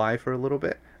chase the why for a little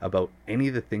bit about any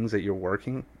of the things that you're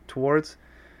working towards,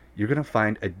 you're going to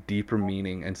find a deeper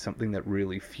meaning and something that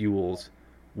really fuels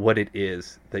what it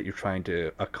is that you're trying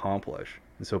to accomplish.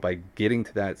 And so by getting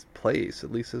to that place,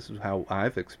 at least this is how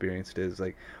I've experienced it, is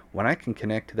like, when I can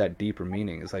connect to that deeper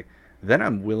meaning, it's like, then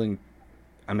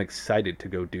I'm excited to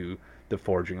go do the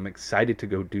forging. I'm excited to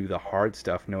go do the hard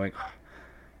stuff, knowing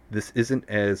this isn't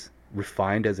as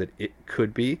refined as it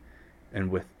could be. And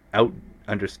without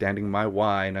understanding my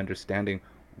why and understanding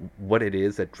what it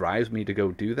is that drives me to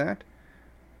go do that,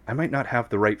 I might not have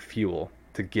the right fuel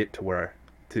to get to where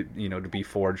to be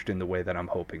forged in the way that I'm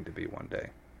hoping to be one day.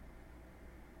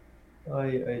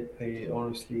 I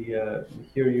honestly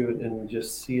hear you and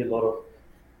just see a lot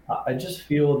of. I just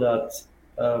feel that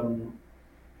um,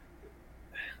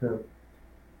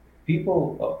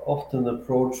 people often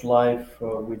approach life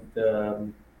with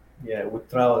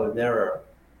trial and error.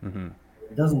 Mm-hmm.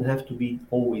 It doesn't have to be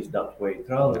always that way.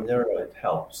 Trial No. and error, it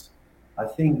helps. I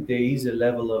think there is a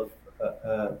level of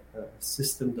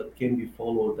system that can be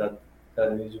followed that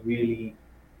is really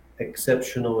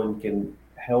exceptional and can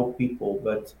help people,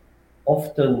 but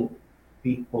often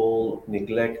people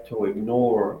neglect or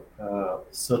ignore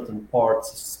certain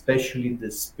parts, especially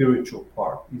the spiritual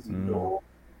part is Mm. ignored.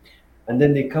 And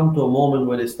then they come to a moment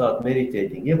where they start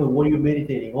meditating. Yeah, but what are you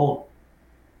meditating on?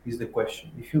 Is the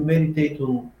question. If you meditate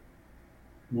on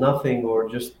nothing or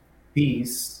just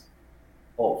peace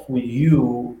of with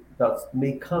you, that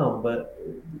may come, but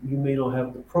you may not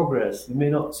have the progress. You may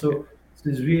not. Yeah. So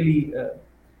it's really.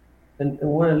 And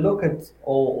when I look at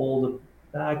all the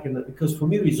back and because for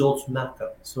me results matter.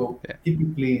 So Yeah.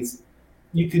 typically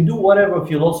you can do whatever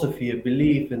philosophy and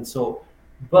belief and so,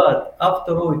 but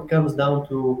after all it comes down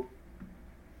to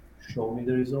show me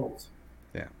the results.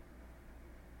 Yeah.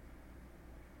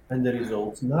 and the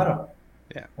results matter.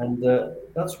 Yeah. And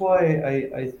that's why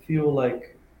I feel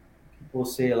like people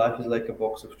say life is like a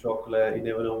box of chocolate. You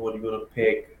never know what you're gonna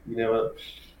pick. You never.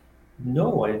 No,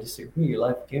 I disagree.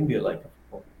 Life can be like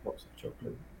a box of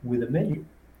chocolate with a menu.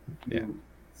 If Yeah. you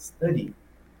study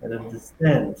and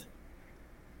understand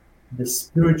the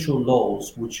spiritual laws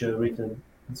which are written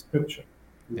in scripture,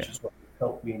 which Yeah. is what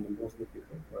helped me in the most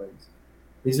difficult times.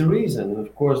 There's a reason, and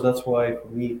of course, that's why, for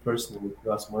me personally, if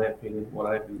you ask my opinion, what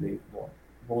I believe, not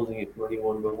holding it to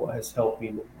anyone, but what has helped me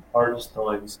in the hardest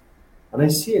times, and I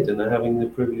see it, and I'm having the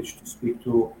privilege to speak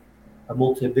to a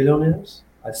multi-billionaires,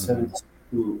 I Hmm. speak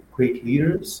to great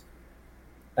leaders,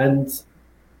 and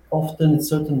often in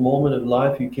certain moment of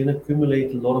life, you can accumulate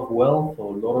a lot of wealth or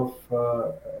a lot of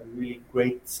really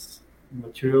great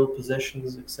material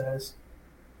possessions, success,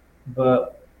 but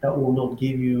that will not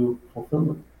give you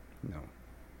fulfillment. No.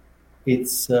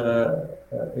 It's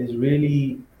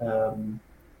really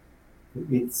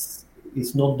it's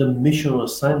it's not the mission or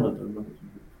assignment of money to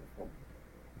give you fulfillment.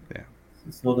 Yeah.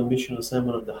 It's not the mission or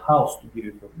assignment of the house to give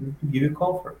you fulfillment. To give you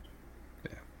comfort.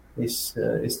 Yeah.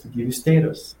 Is to give you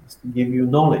status. Is to give you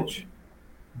knowledge.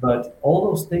 But all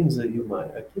those things that you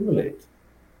might accumulate.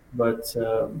 But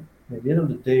at the end of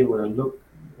the day, when I look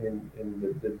in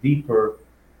the deeper,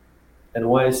 and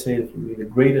why I say for me, the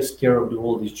greatest care of the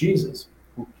world is Jesus,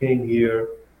 who came here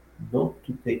not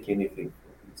to take anything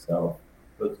for himself,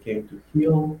 but came to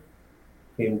heal,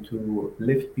 came to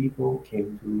lift people,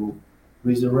 came to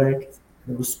resurrect.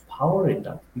 There was power in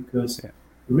that because Yeah.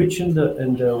 the rich and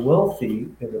the wealthy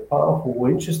and the powerful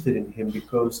were interested in him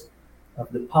because of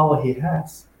the power he has,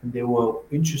 and they were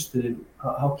interested in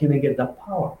how can I get that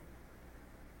power.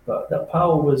 But that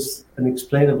power was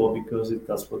unexplainable because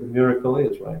that's what the miracle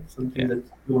is, right? Something Yeah. that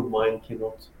your mind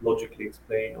cannot logically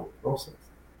explain or process.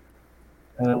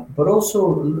 But also,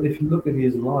 if you look at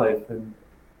his life, and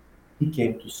he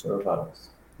came to serve others,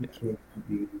 he Yeah. came to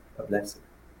be a blessing,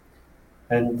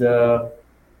 and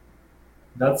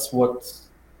that's what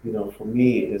for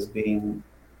me has been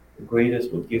the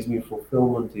greatest. What gives me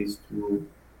fulfillment is to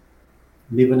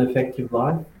live an effective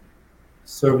life,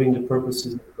 serving the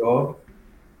purposes of God,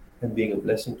 and being a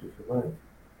blessing to humanity.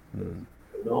 Mm.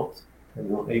 If you're not, and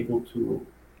you're not able to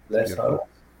It's bless others,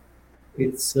 beautiful.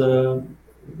 it's uh,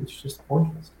 it's just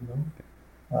pointless.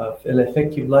 An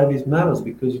effective life is matters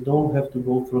because you don't have to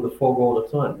go through the fog all the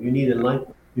time. You need No.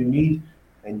 enlightenment. You need,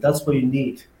 and that's what you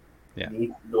need. Yeah. You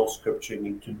need to know scripture. You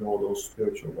need to know those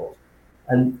spiritual laws.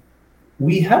 And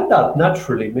we had that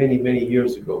naturally many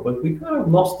years ago, but we kind of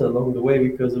lost it along the way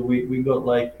because we got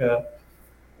like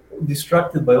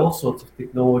distracted by all sorts of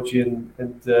technology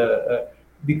and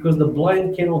because the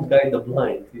blind cannot guide the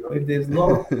blind. If there's a lot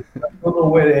of people that don't know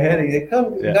where they're heading, they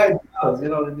can't Yeah. guide us.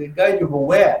 They guide you, but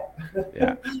where?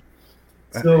 Yeah.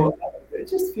 So I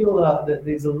just feel that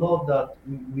there's a lot that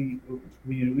we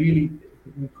really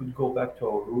we could go back to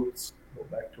our roots, go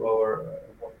back to our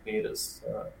what made us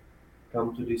come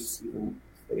to this even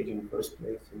stage in the first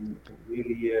place, and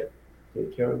really take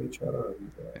care of each other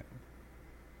Yeah.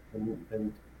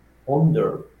 and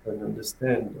ponder and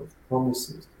understand those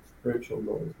promises, the spiritual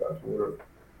laws that were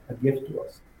a gift to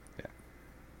us. Yeah.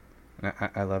 And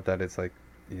I love that. It's like,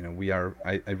 we are,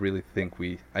 I really think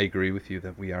I agree with you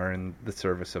that we are in the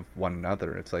service of one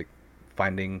another. It's like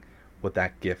finding what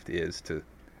that gift is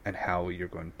and how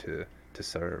you're going to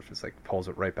serve. It's like pulls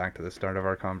it right back to the start of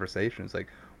our conversation. It's like,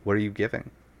 what are you giving?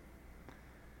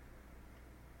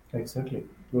 Exactly.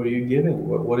 What are you giving?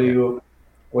 What are Yeah. you?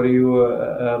 What are you?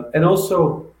 And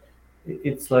also,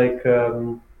 it's like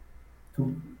to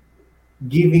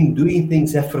giving, doing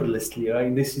things effortlessly.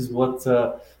 Right. This is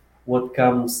what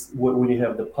comes when you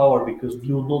have the power because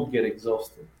you will not get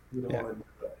exhausted. Yeah. And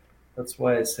that's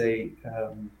why I say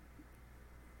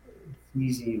it's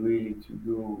easy really to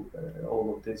do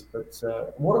all of this. But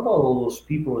what about all those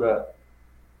people that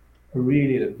are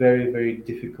really at a very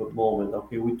difficult moment?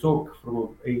 Okay, we talk from an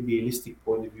idealistic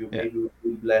point of view. Yeah. Maybe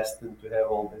we're blessed and to have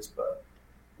all this, but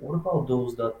what about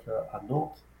those that are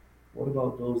not? What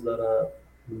about those that are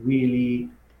really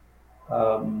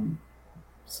um,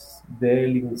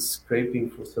 barely scraping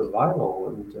for survival?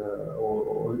 And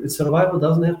or survival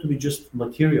doesn't have to be just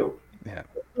material, Yeah.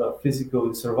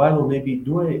 physical. Survival maybe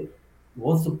do I?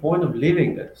 What's the point of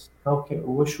living this?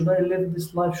 Well, should I live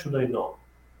this life? Should I not?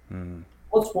 Mm.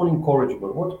 What's one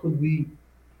encouragement? What could we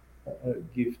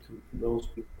give to those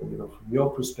people? From your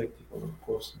perspective, and of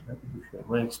course, I'm happy to share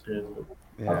my experience.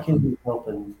 But how Yeah. can we help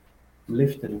and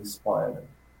lift and inspire them?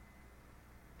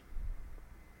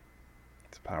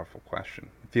 It's a powerful question.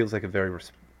 It feels like a very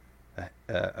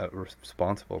a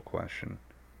responsible question.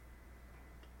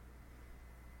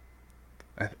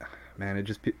 I man, it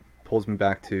just pulls me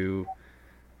back to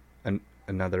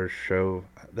another show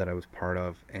that I was part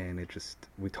of, and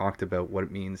we talked about what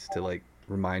it means to like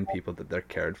remind people that they're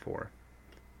cared for,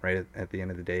 right? At the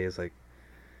end of the day, is like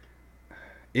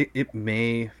it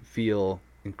may feel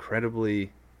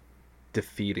incredibly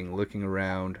defeating looking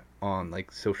around on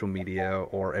like social media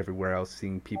or everywhere else,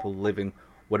 seeing people living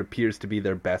what appears to be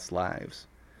their best lives.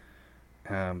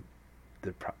 They're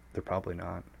probably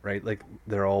not, right? Like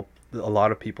a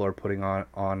lot of people are putting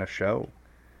on a show,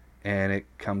 and it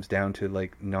comes down to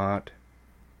like not.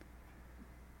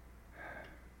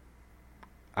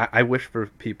 I wish for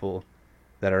people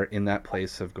that are in that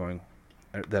place of going,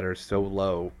 that are so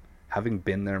low, having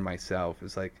been there myself,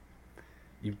 is like,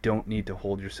 you don't need to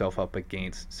hold yourself up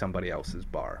against somebody else's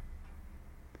bar.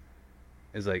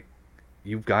 It's like,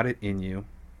 you've got it in you.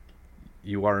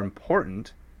 You are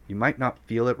important. You might not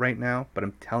feel it right now, but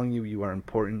I'm telling you, you are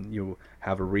important. You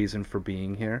have a reason for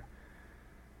being here.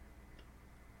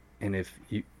 And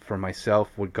for myself,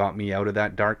 what got me out of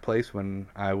that dark place when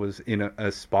I was in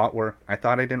a spot where I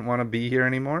thought I didn't want to be here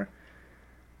anymore,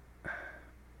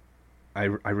 I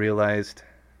realized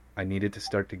I needed to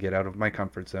start to get out of my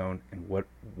comfort zone, and what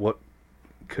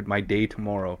could my day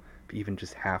tomorrow be even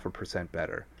just 0.5%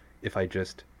 better if I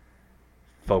just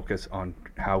focus on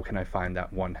how can I find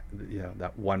that 1%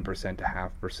 to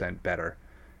 0.5% better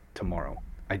tomorrow.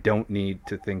 I don't need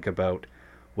to think about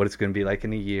what it's going to be like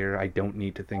in a year. I don't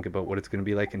need to think about what it's going to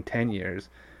be like in 10 years.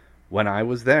 When I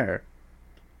was there,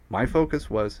 my focus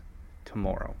was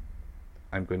tomorrow.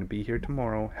 I'm going to be here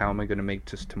tomorrow. How am I going to make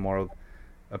just tomorrow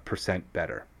 1%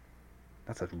 better?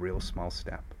 That's a real small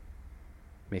step.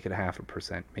 Make it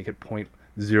 0.5%. Make it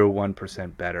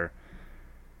 0.01% better.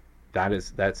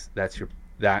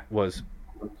 That was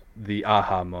the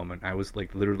aha moment. I was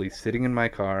like literally sitting in my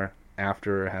car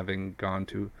after having gone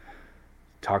to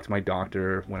talk to my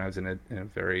doctor when I was in a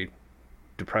very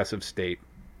depressive state.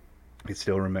 I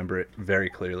still remember it very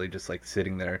clearly, just like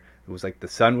sitting there. It was like the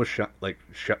sun was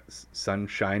sun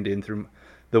shined in through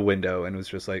the window, and it was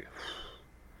just like,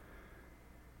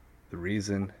 the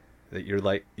reason that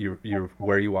you're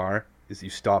where you are is you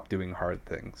stop doing hard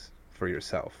things for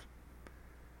yourself.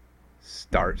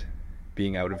 Start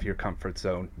being out of your comfort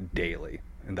zone daily.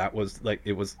 And that was like,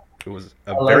 it was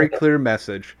a very clear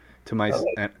message to my,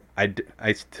 and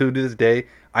I to this day,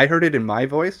 I heard it in my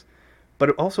voice, but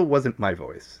it also wasn't my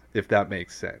voice, if that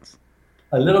makes sense.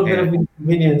 A little bit of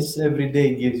inconvenience every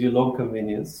day gives you long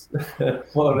convenience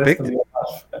for the rest of your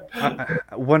life.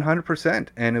 100%.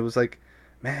 And it was like,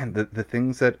 man, the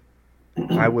things that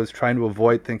I was trying to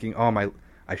avoid, thinking,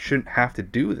 I shouldn't have to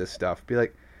do this stuff. Be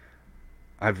like,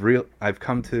 I've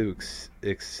come to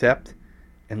accept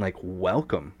and like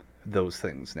welcome those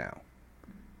things now.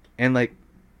 And like,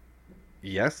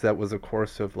 yes, that was a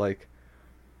course of like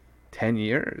 10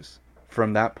 years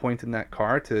from that point in that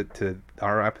car to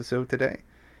our episode today.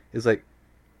 Is like,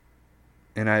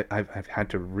 and I've had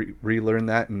to relearn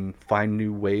that and find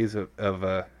new ways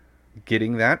of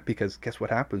getting that, because guess what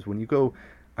happens when you go,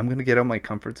 I'm going to get out of my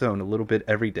comfort zone a little bit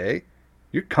every day.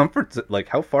 Your comfort, like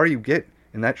how far you get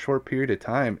in that short period of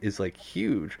time, is like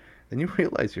huge. Then you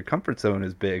realize your comfort zone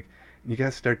is big, and you got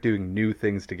to start doing new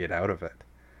things to get out of it.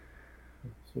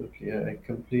 Absolutely, yeah, I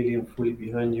completely and fully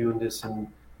behind you on this. And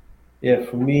yeah,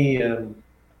 for me,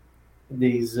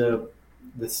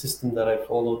 the system that I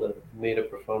follow that made a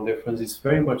profound difference is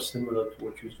very much similar to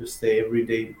what you just say,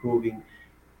 everyday improving.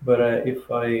 But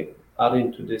if I add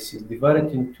into this, is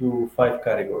divided into 5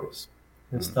 categories,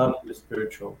 and start with the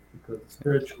spiritual, because the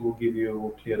spiritual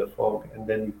will clear the fog, and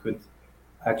then you could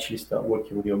actually start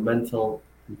working with your mental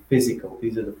and physical.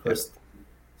 These are the first: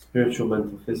 spiritual,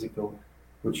 mental, physical,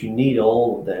 which you need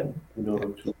all of them in order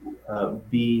to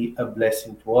be a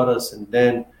blessing to others. And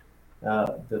then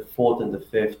the fourth and the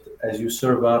fifth, as you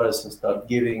serve others and start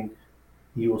giving,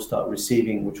 you will start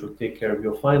receiving, which will take care of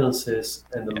your finances.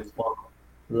 And the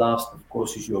last, of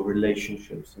course, is your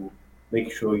relationships, and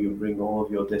make sure you bring all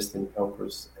of your destiny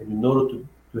helpers. And in order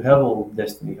to have all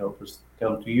destiny helpers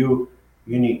come to you,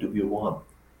 you need to be one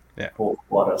for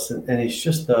others. And it's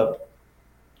just but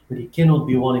you cannot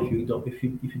be one if you don't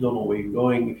know where you're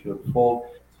going, if you're at fault.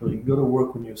 So you got to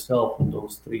work on yourself on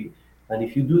those 3. And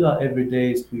if you do that every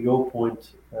day, to your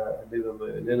point, little by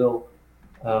little,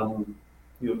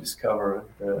 you'll discover.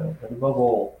 And above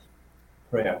all,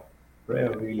 prayer.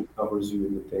 Prayer really covers you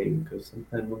in the day, because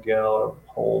sometimes we get out of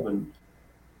home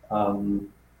and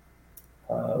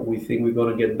we think we're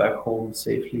going to get back home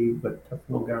safely, but that's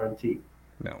no guarantee.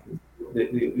 No.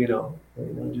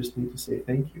 You just need to say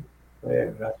thank you.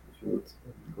 Prayer, gratitude,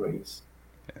 and grace.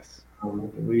 Yes.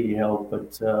 It really help.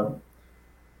 But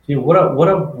What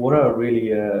a really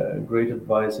great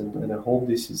advice, and I hope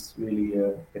this is really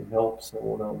can help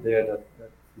someone out there that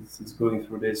is going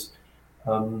through this.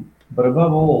 But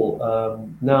above all,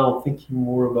 now thinking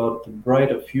more about the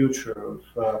brighter future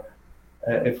of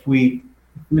if we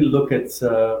look at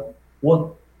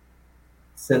what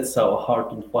sets our heart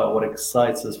on fire, what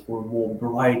excites us for a more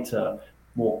brighter,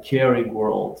 more caring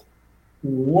world.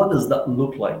 What does that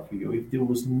look like for you? If there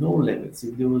was no limits,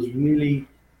 if there was really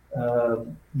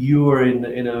you were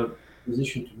in a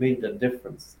position to make that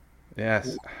difference,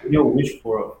 Yes. your wish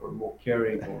for more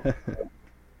caring or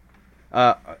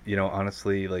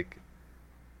Honestly, like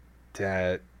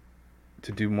to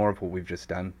do more of what we've just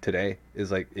done today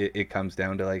is like it comes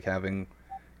down to like having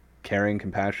caring,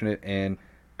 compassionate, and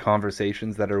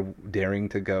conversations that are daring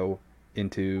to go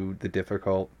into the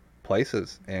difficult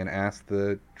places and ask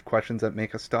the questions that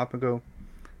make us stop and go,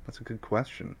 that's a good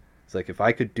question. It's like if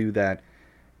I could do that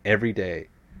every day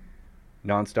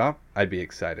nonstop, I'd be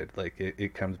excited. Like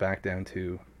it comes back down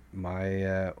to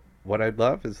my what I'd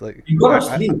love is like you gotta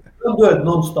sleep. Don't do it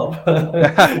non-stop.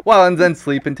 well, and then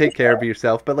sleep and take care of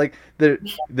yourself. But like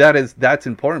that's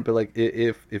important. But like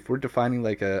if we're defining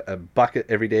like a bucket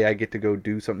every day, I get to go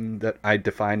do something that I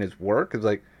define as work. Is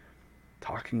like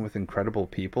talking with incredible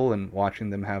people and watching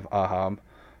them have aha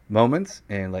moments,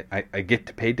 and like I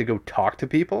get paid to go talk to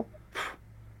people.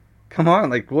 Come on,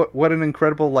 like what an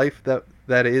incredible life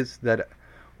that is that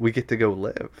we get to go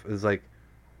live. Is like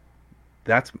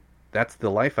that's that's the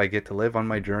life I get to live on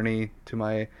my journey to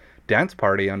my dance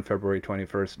party on February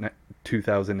 21st,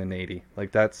 2080.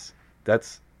 Like that's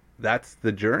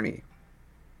the journey.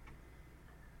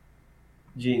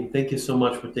 Gene, thank you so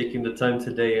much for taking the time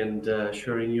today and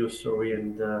sharing your story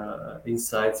and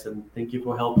insights, and thank you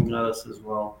for helping others as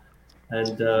well.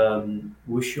 And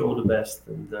wish you all the best,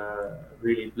 and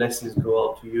really blessings go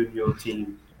out to you and your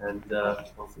team. And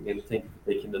once again, thank you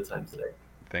for taking the time today.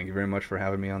 Thank you very much for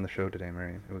having me on the show today,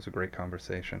 Marion. It was a great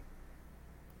conversation.